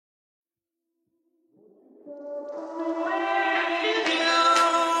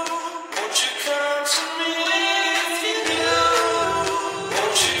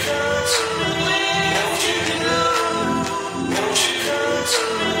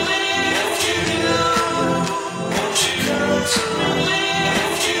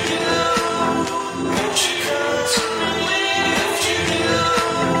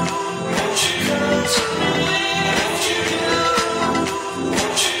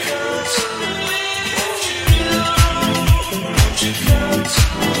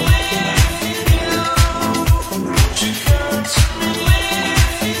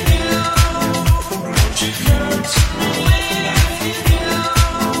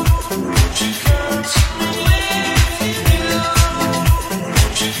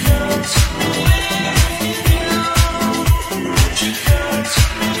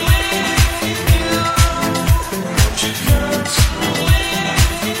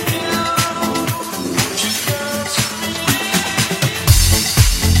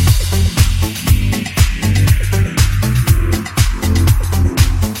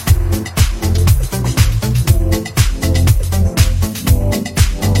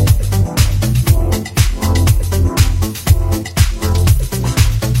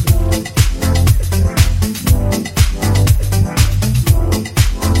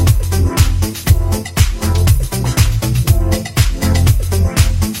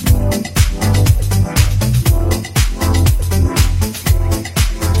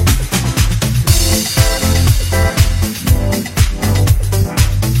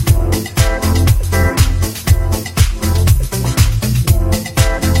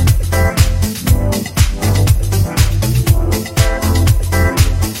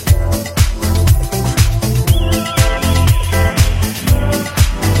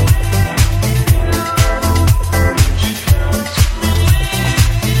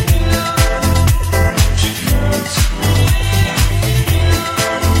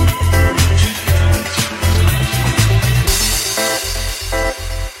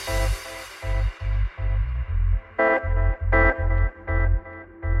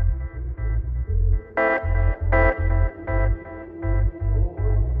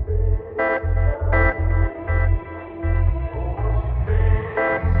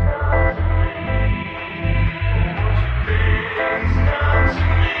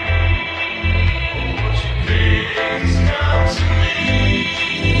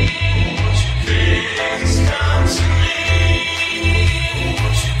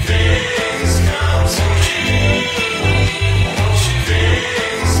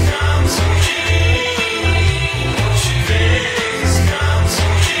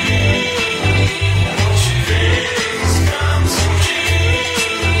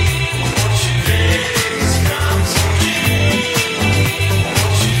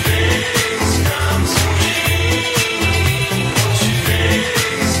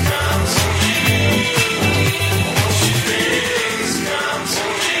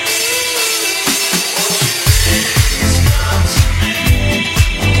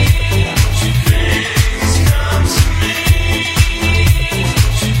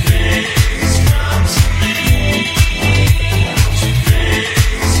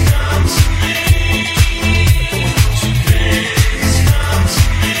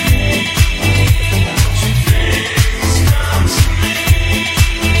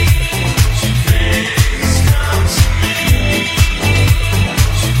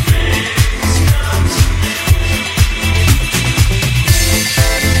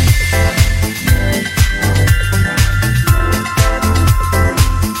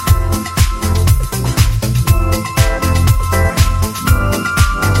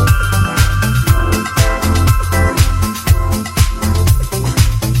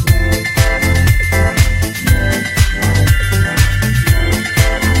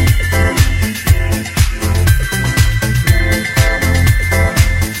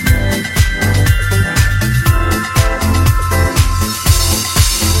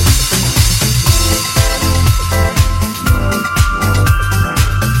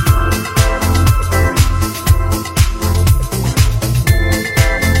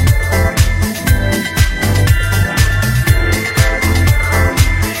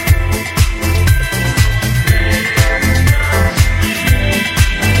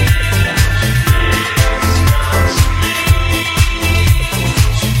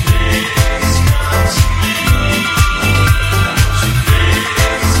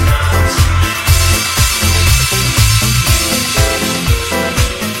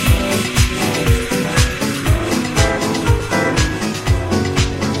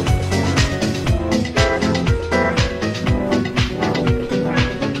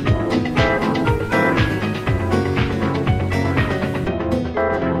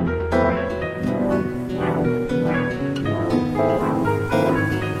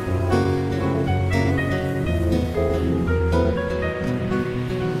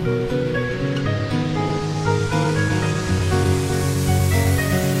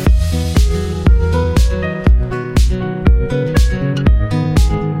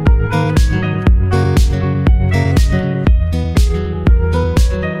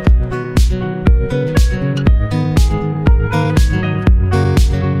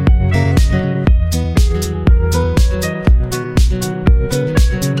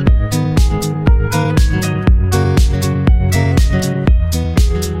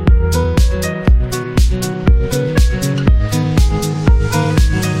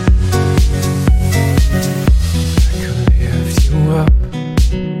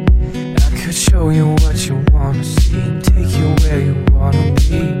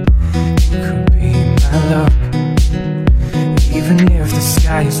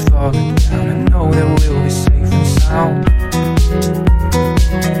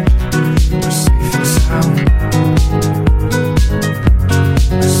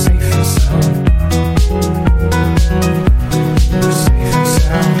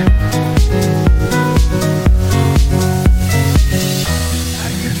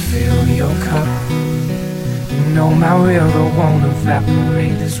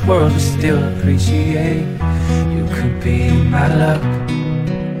evaporate this world, but still appreciate. You could be my luck.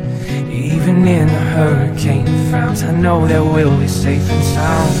 Even in the hurricane frowns, I know that we'll be safe and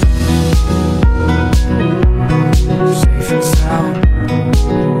sound. Safe and sound.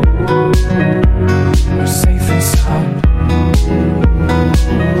 We're safe and sound.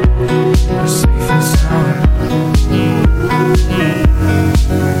 We're safe and sound.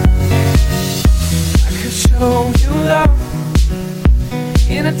 I could show you love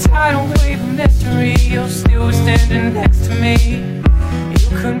in a tidal wave of mystery. You're still standing next to me. You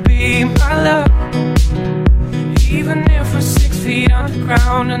could be my love. Even if we're 6 feet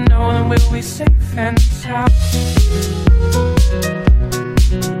underground, I know that we'll be safe and sound.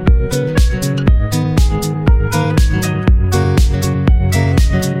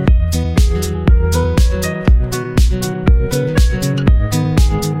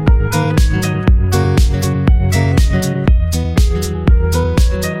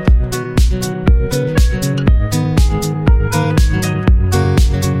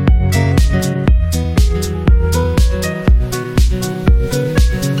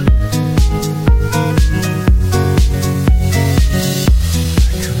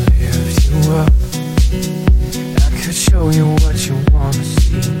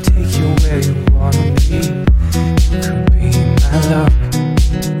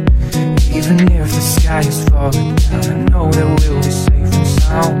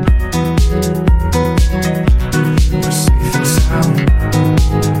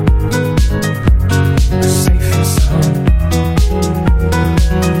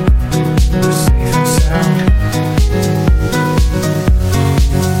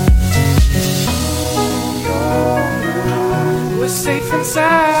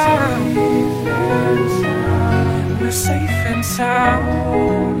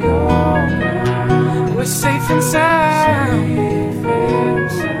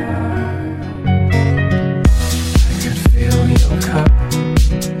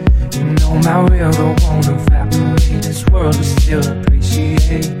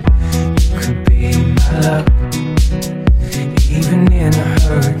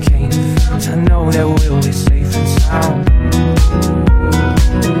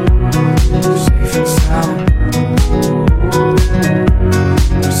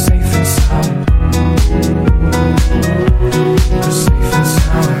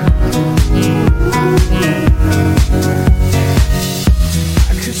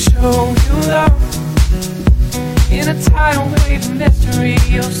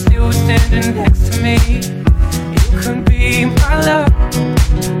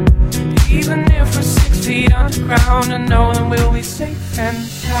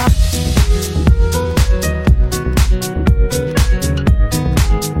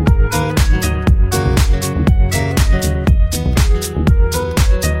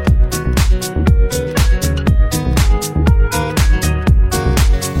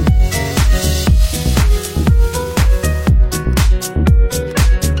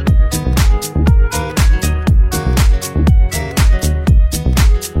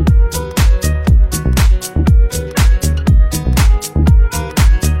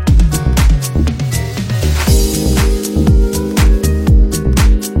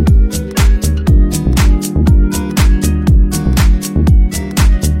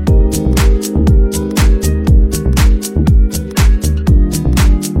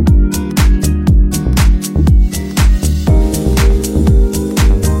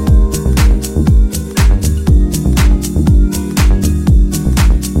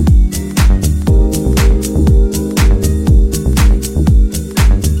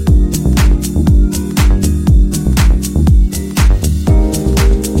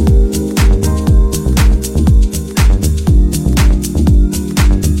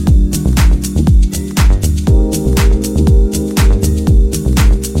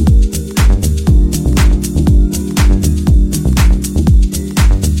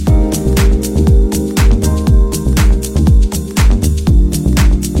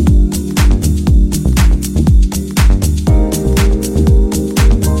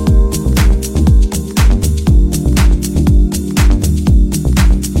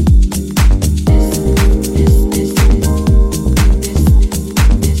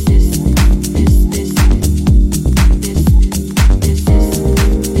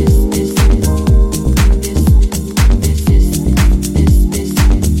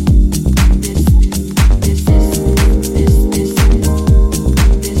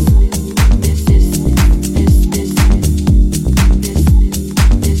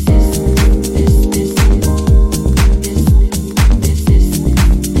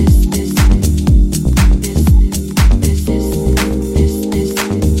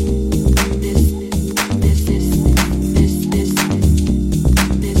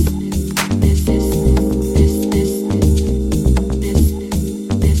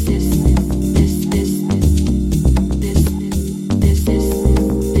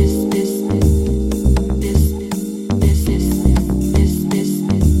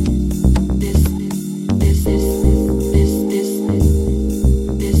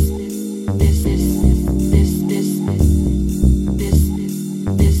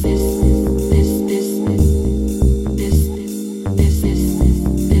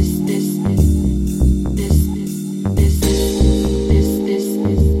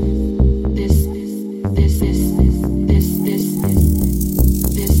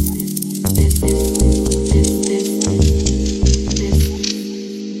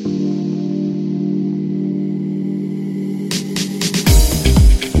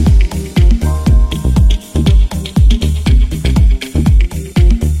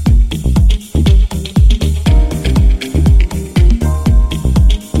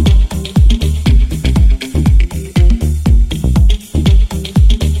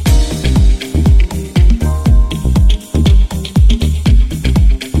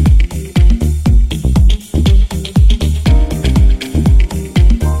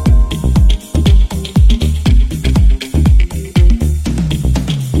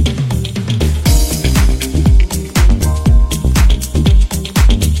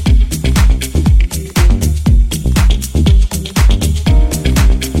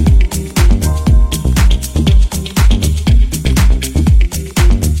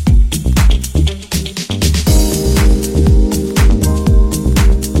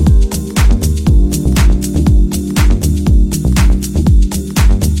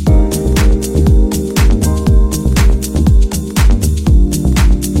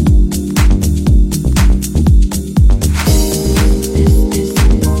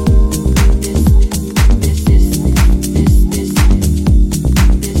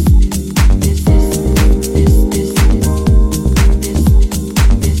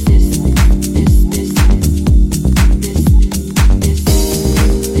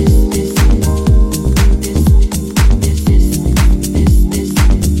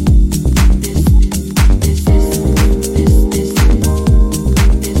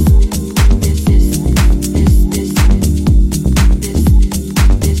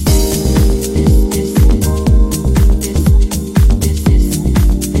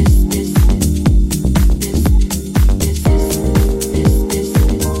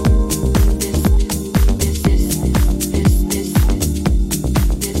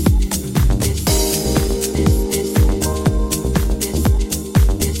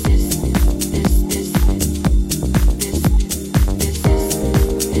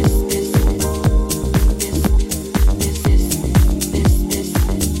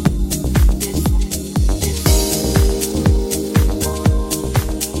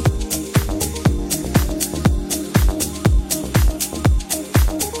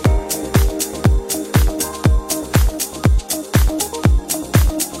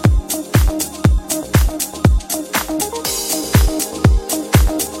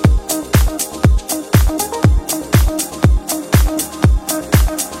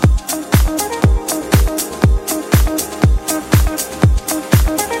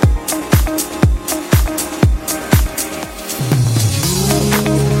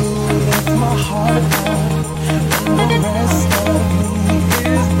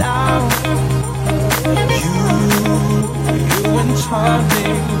 of me,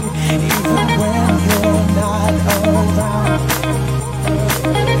 even when you're not around.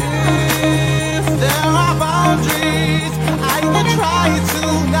 If there are boundaries, I will try to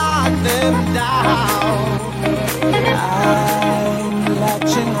knock them down. I'm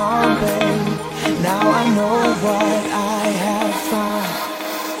latching on, babe. Now I know what I have found.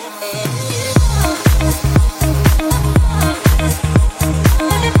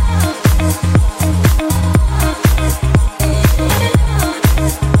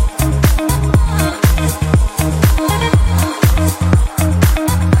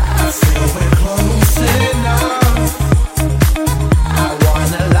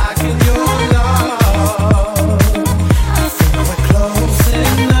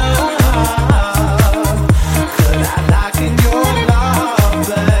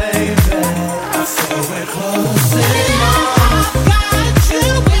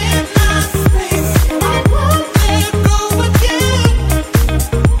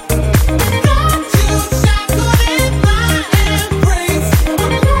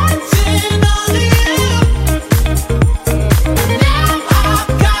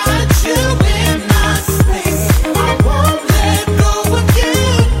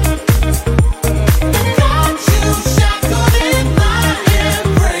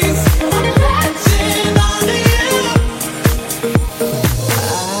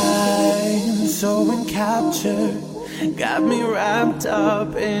 Got me wrapped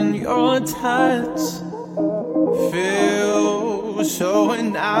up in your touch. Feel so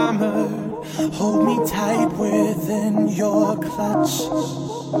enamored. Hold me tight within your clutch.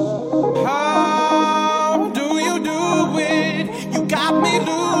 How do you do it? You got me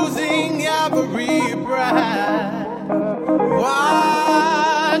losing every breath.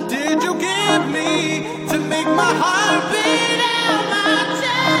 What did you give me to make my heart beat out my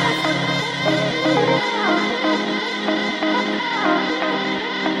chest?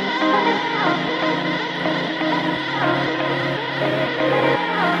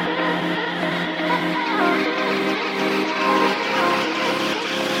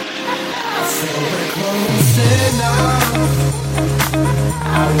 Close enough.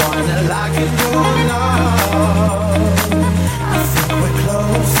 I wanna lock in your love. I think we're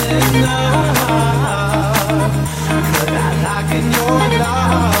close enough. Could I lock in your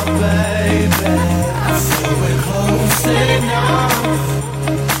love, baby? I feel we're close enough.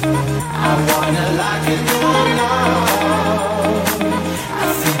 I wanna lock in your love. I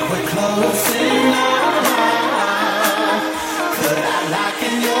think we're close enough. Could I lock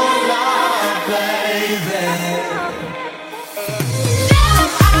in your love, baby? Now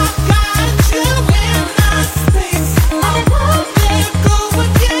I've got you in my space. I won't let go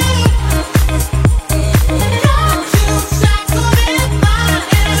again. Got you shackled in my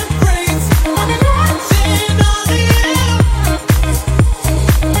embrace. I'm latching on you.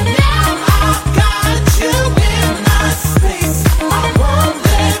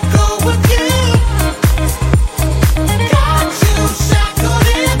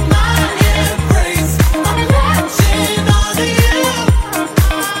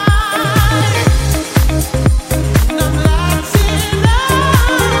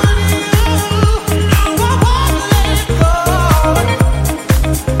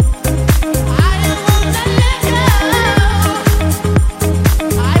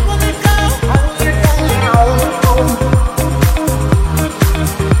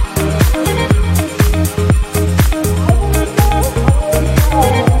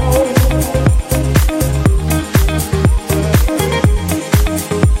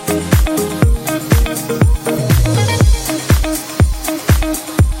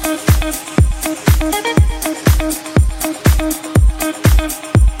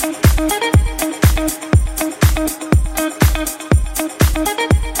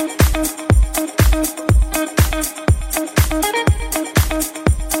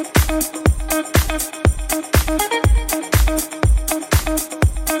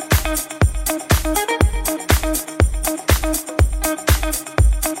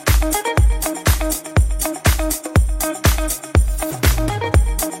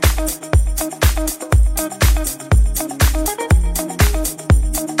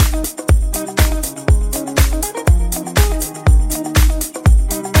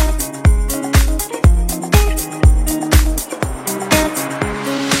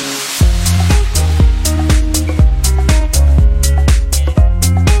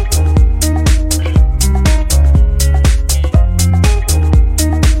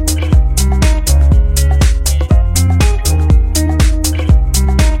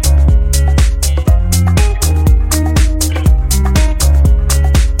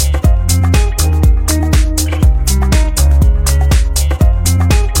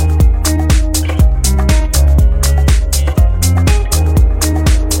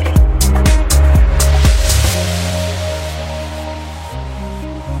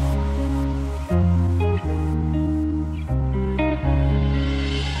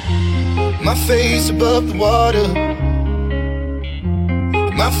 My face above the water.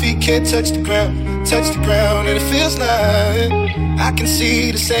 My feet can't touch the ground, and it feels like I can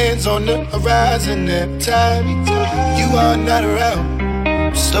see the sands on the horizon every time you are not around.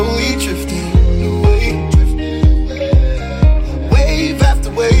 I'm slowly drifting away, wave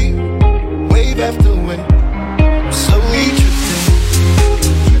after wave, wave after wave. I'm slowly drifting,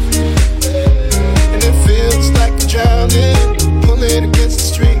 and it feels like I'm drowning, pulling against the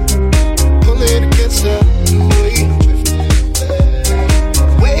stream, pulling against the wave.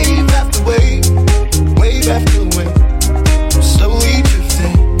 Wave, wave after wave, I'm slowly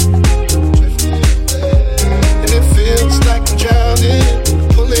drifting, and it feels like I'm drowning,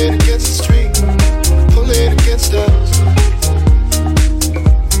 pulling against the stream, pulling against us.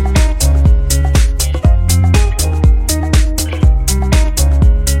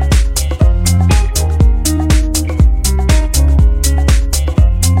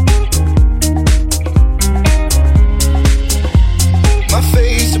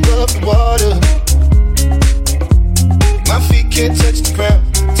 Can't touch the ground,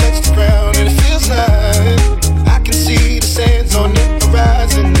 and it feels like I can see the sands on the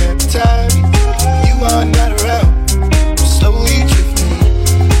horizon every time you are not around. I'm slowly drifting,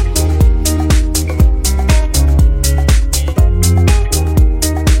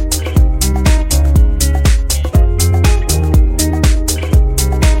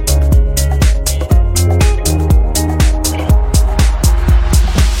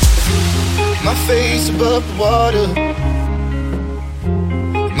 my face above the water.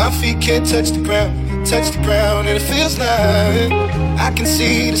 My feet can't touch the ground, and it feels like I can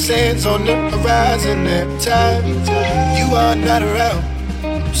see the sands on the horizon every time you are not around.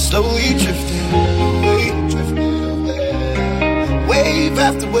 I'm slowly drifting away, wave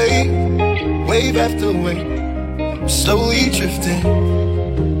after wave, wave after wave. I'm slowly drifting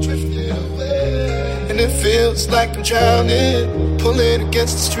away, and it feels like I'm drowning, pulling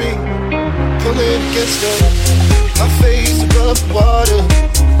against the stream, pulling against the. My face above the water.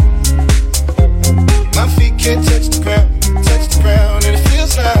 My feet can't touch the ground, and it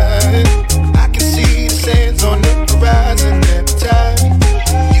feels like I can see the sands on the horizon every time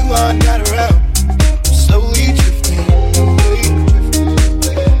you are not around. I'm slowly drifting away,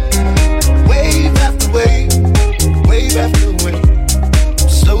 wave after wave, wave after wave. I'm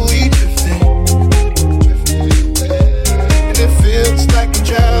slowly drifting, and it feels like I'm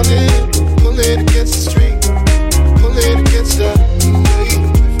drowning, pulling against the stream, pulling against the wave.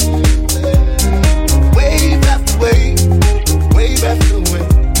 Wave after wave, wave after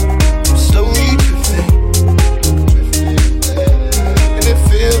wave. I'm slowly drifting, and it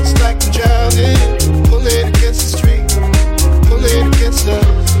feels like I'm drowning, pulling against the stream, pulling against us.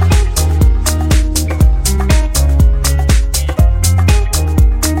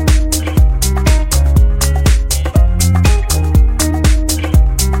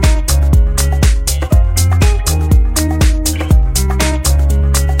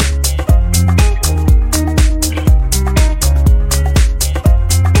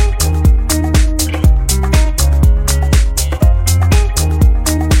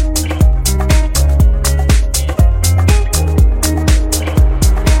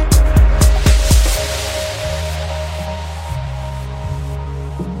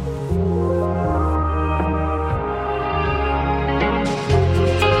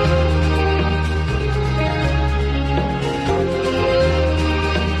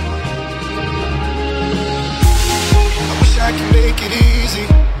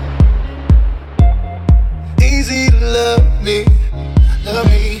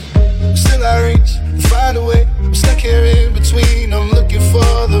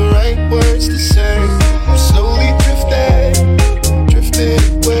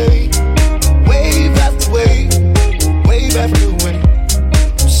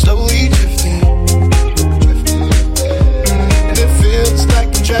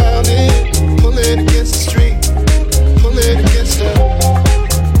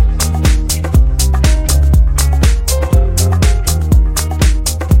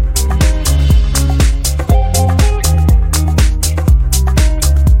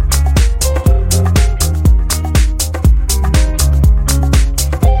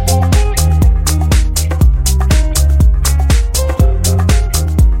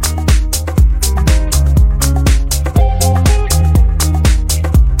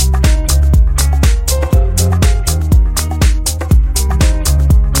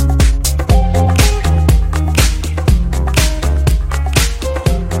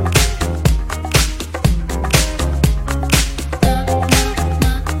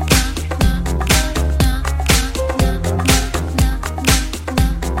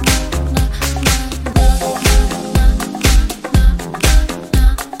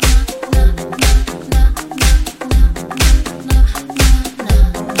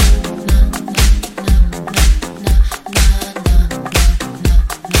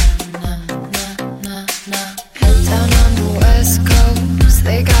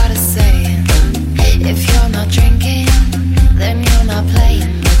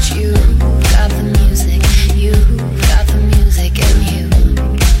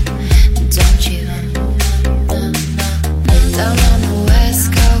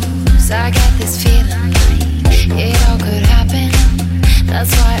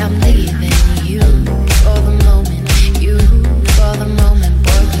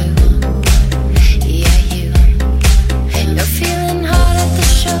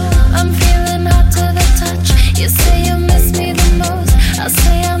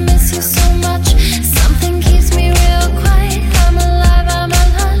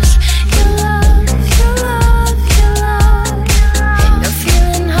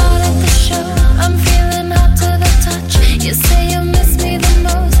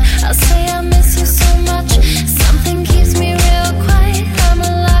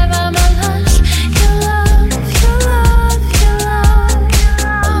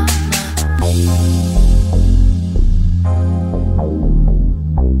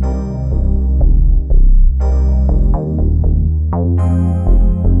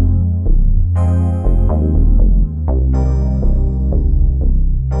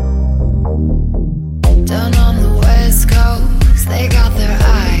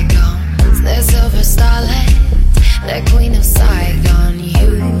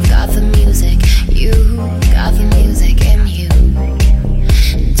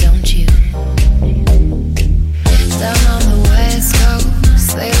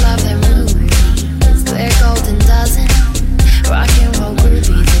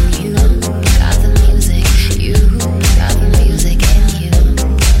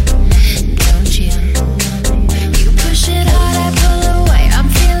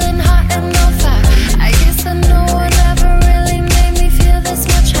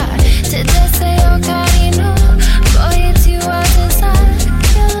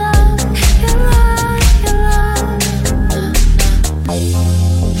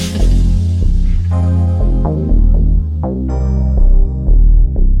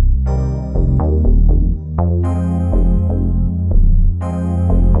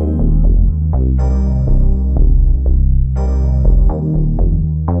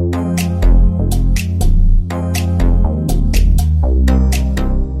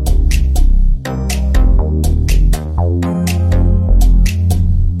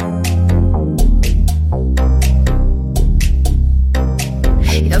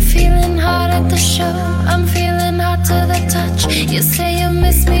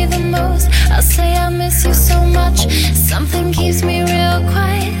 miss me the most. I'll say I miss you so much. Something keeps me real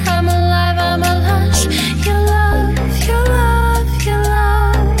quiet. I'm alive, I'm a lush. Your love, your love, your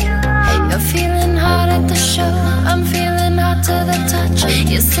love. You're feeling hot at the show. I'm feeling hot to the touch.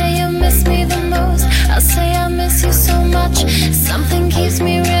 You say you miss me the most. I'll say I miss you so much. Something keeps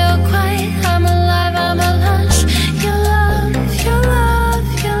me real quiet. I'm alive, I'm a lush. Your love, your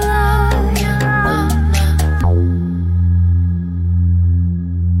love, your love, your love.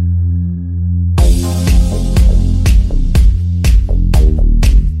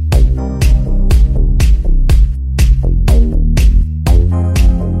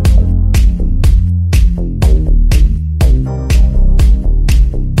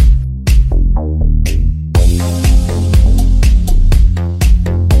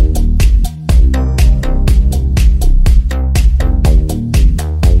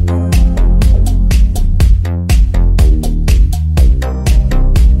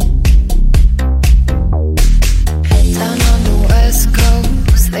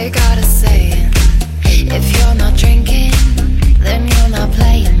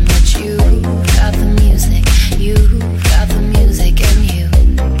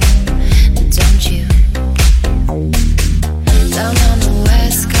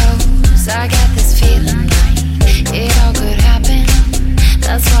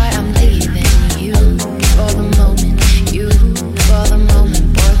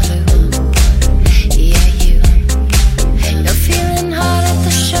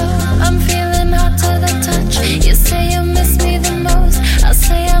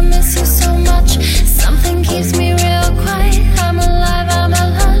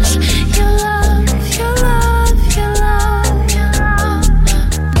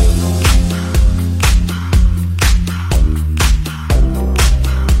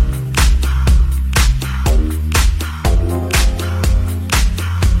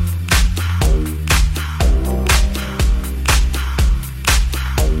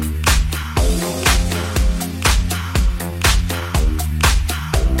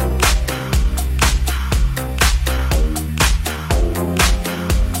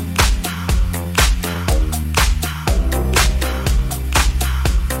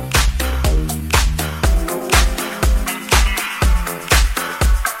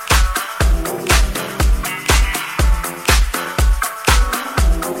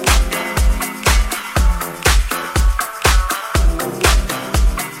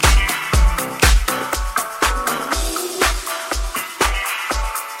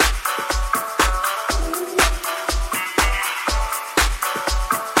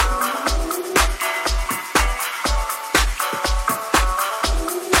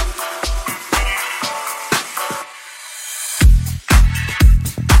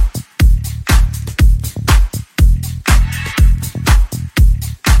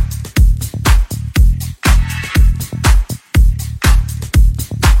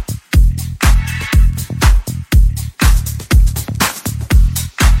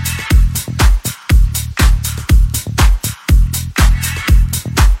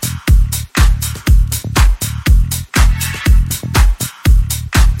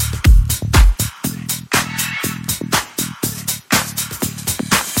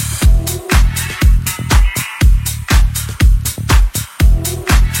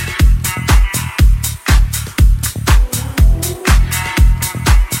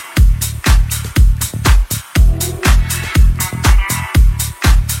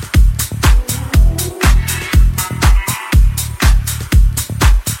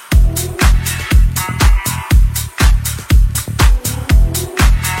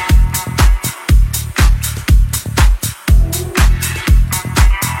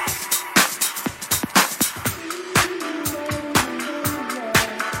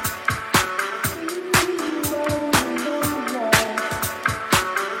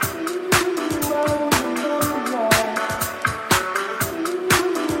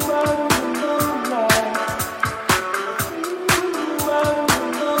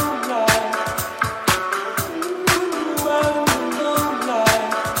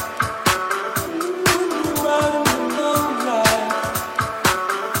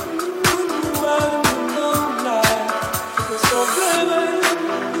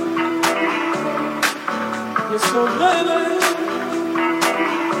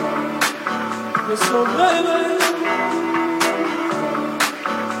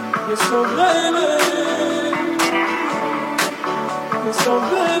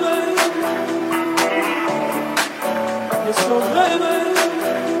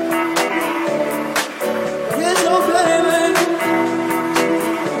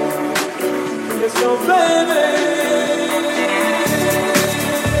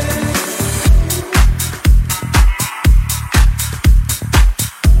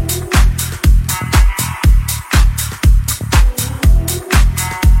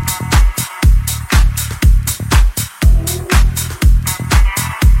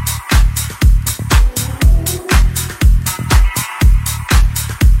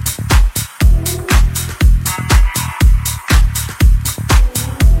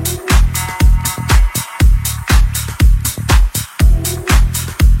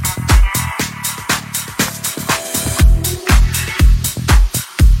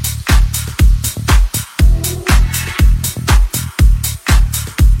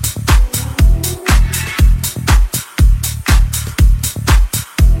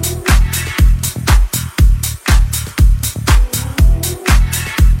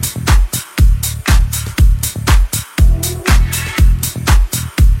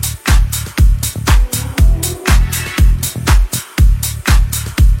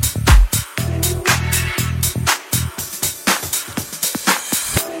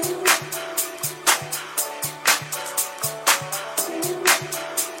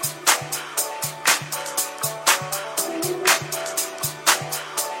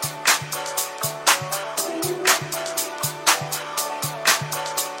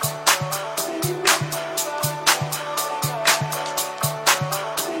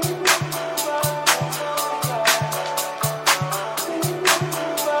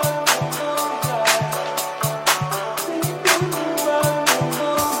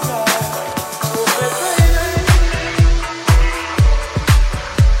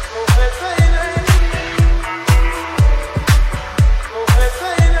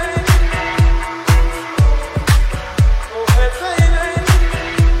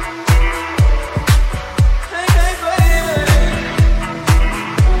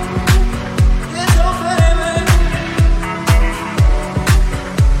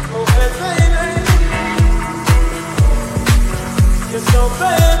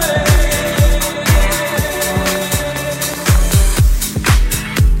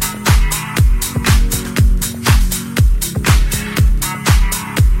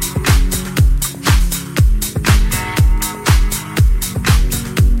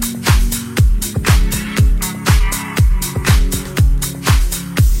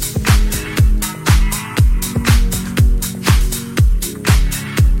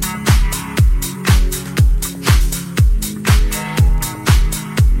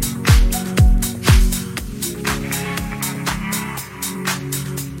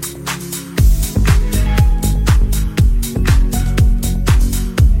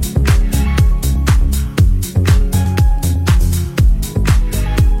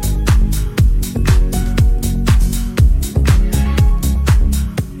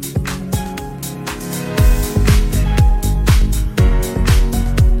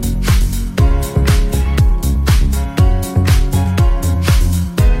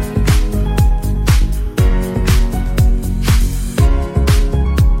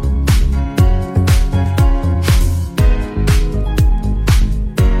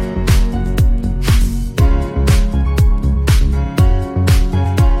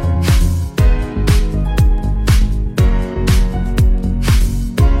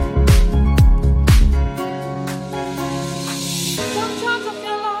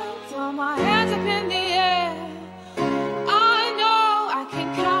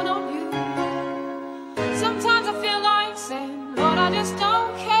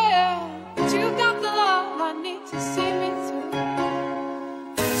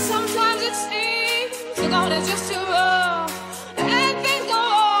 gone is just too rough. And things go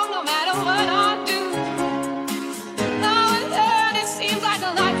wrong no matter what I do. Now and then it seems like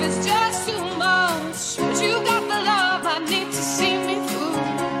life is just too much. But you got the love I need to see me through.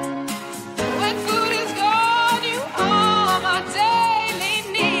 When food is gone, you are my daily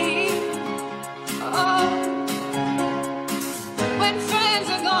need. Oh. When friends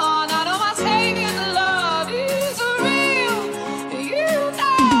are gone, I know my savior's love is real. You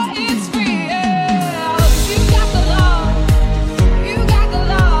know it's real. You got the love. You got the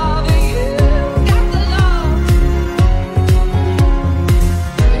love. You got the love.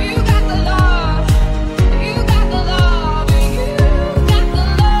 You got the love. You got the love. You got the love.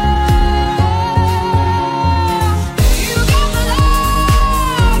 You got the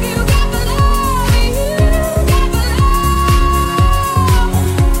love. You got the love. You got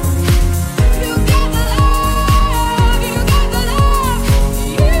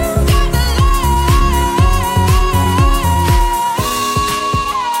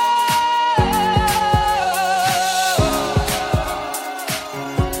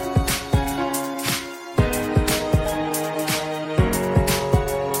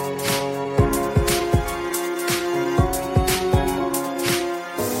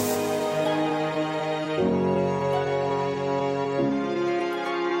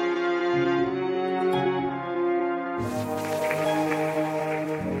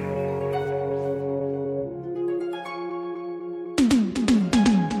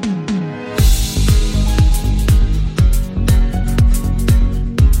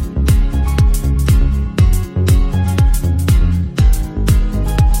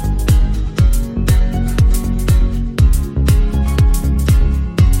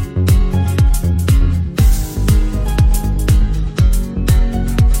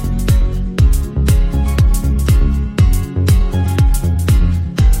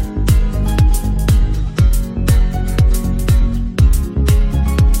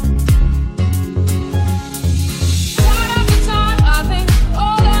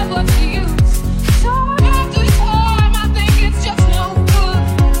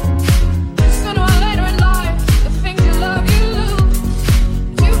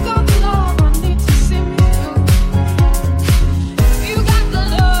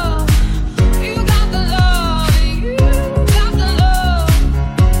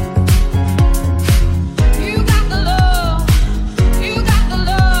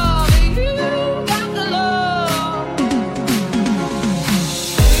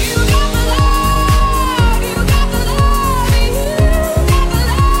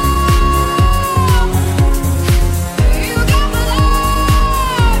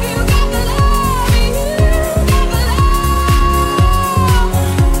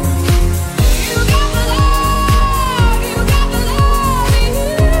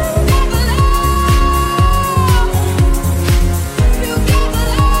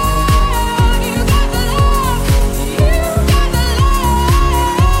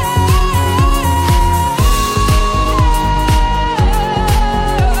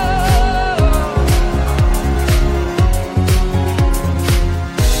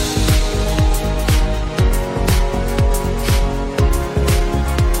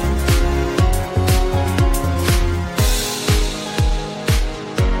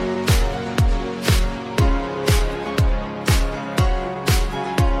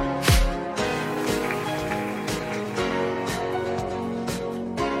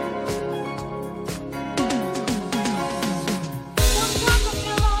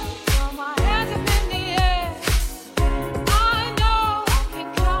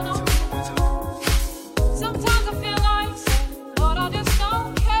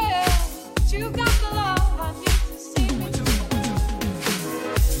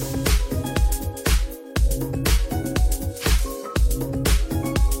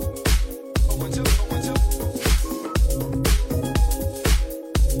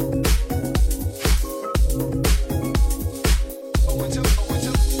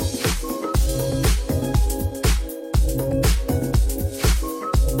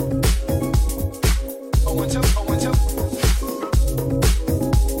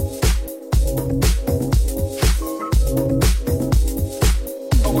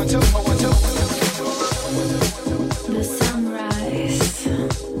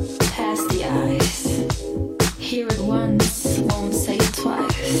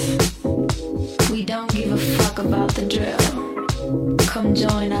Come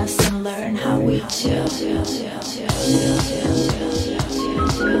join us and learn how we chill.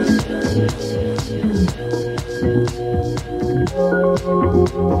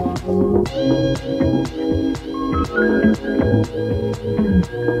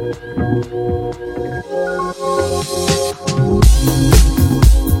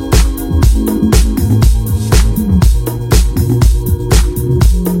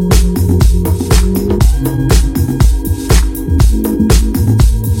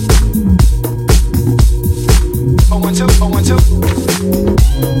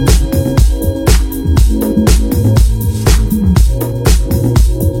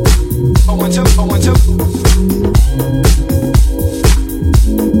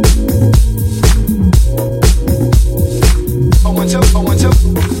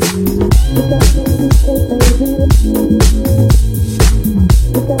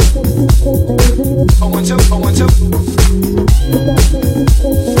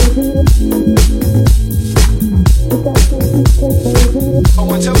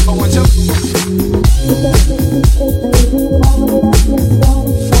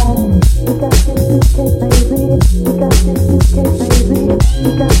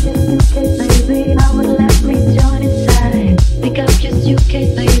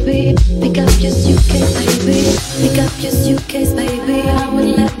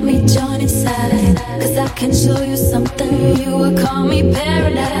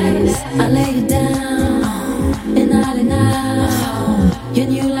 paradise. I lay you down, and out. Your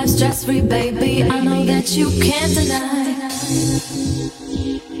new life's stress-free, baby. I know that you can't deny.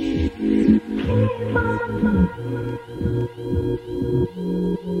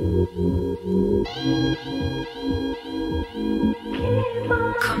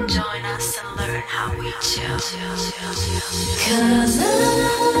 Come join us and learn how we chill. 'Cause I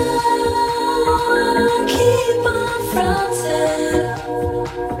keep on fronting.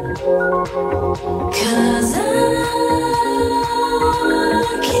 'Cause I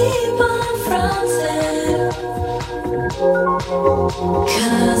keep on fronting.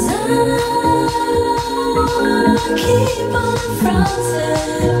 'Cause I keep on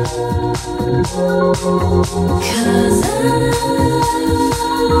fronting. 'Cause I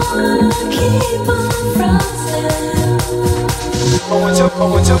keep on fronting.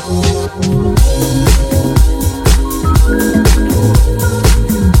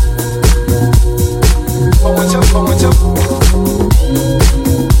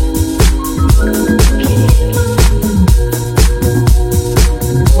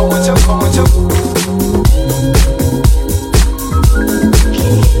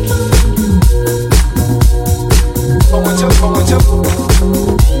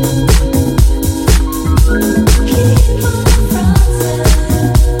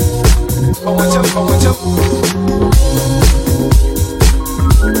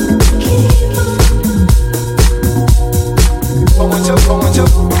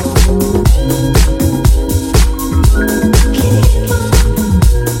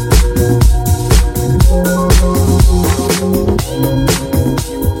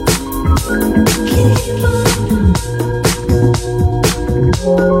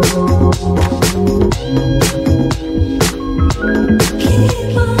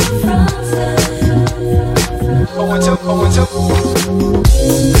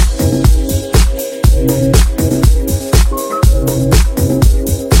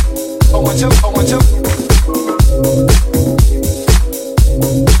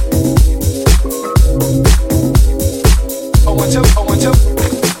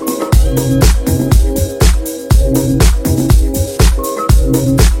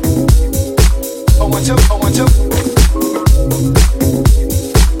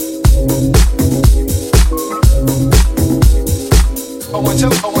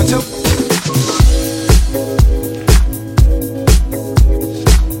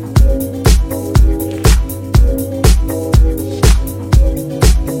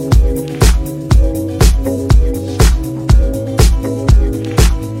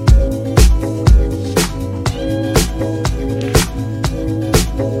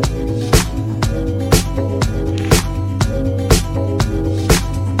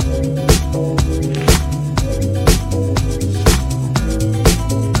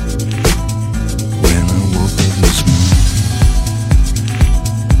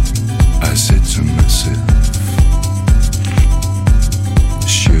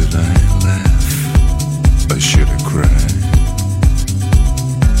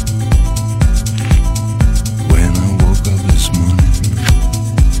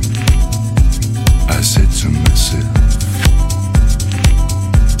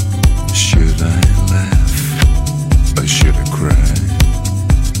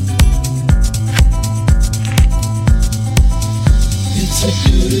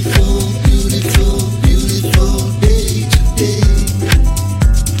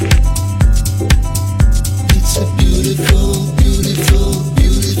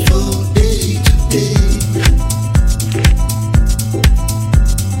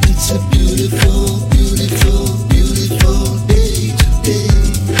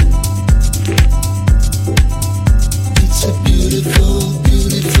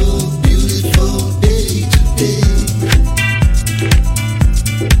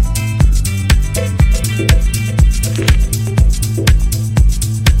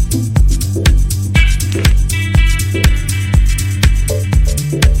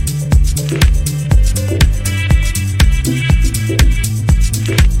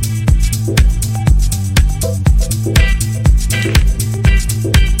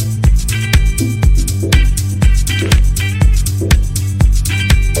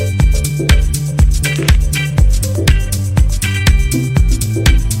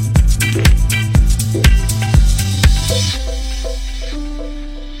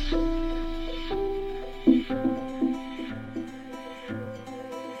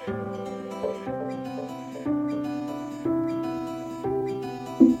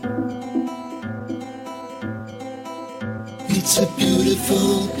 It's a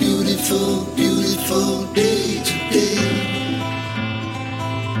beautiful, beautiful, beautiful day today.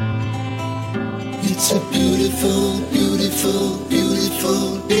 It's a beautiful, beautiful,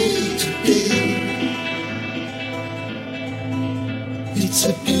 beautiful day today. It's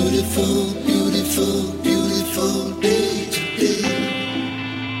a beautiful, beautiful, beautiful day today.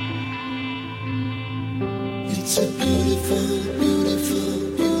 It's a beautiful, beautiful,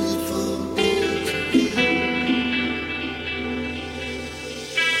 beautiful day today.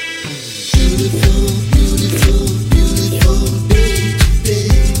 Beautiful, beautiful, beautiful day today.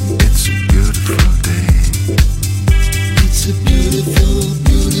 It's a beautiful day. It's a beautiful,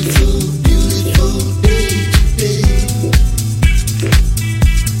 beautiful, beautiful day today.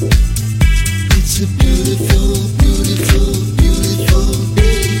 It's a beautiful, beautiful, beautiful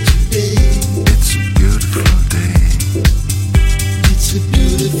day today. It's a beautiful day. It's a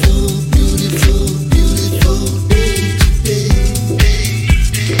beautiful, beautiful, beautiful day today.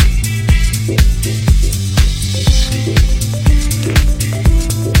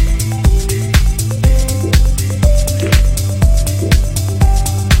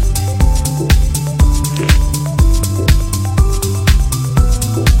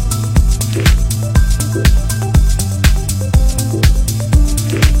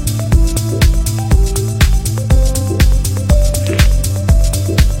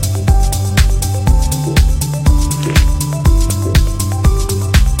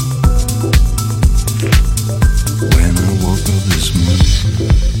 When I woke up this morning,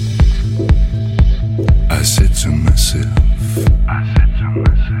 I said to myself,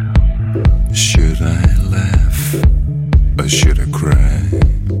 should I laugh or should I cry?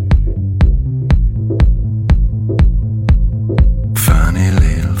 Funny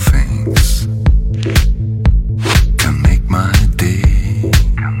little things can make my day.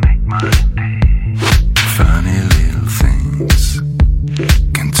 Funny little things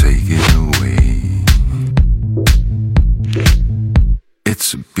can take it away.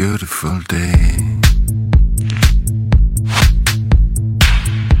 It's a beautiful day.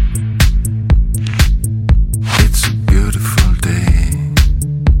 It's a beautiful day.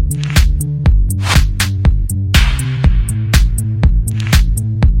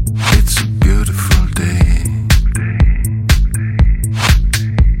 It's a beautiful day.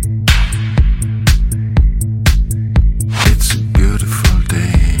 It's a beautiful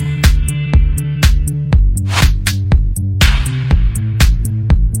day.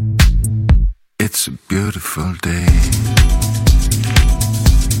 It's a beautiful day.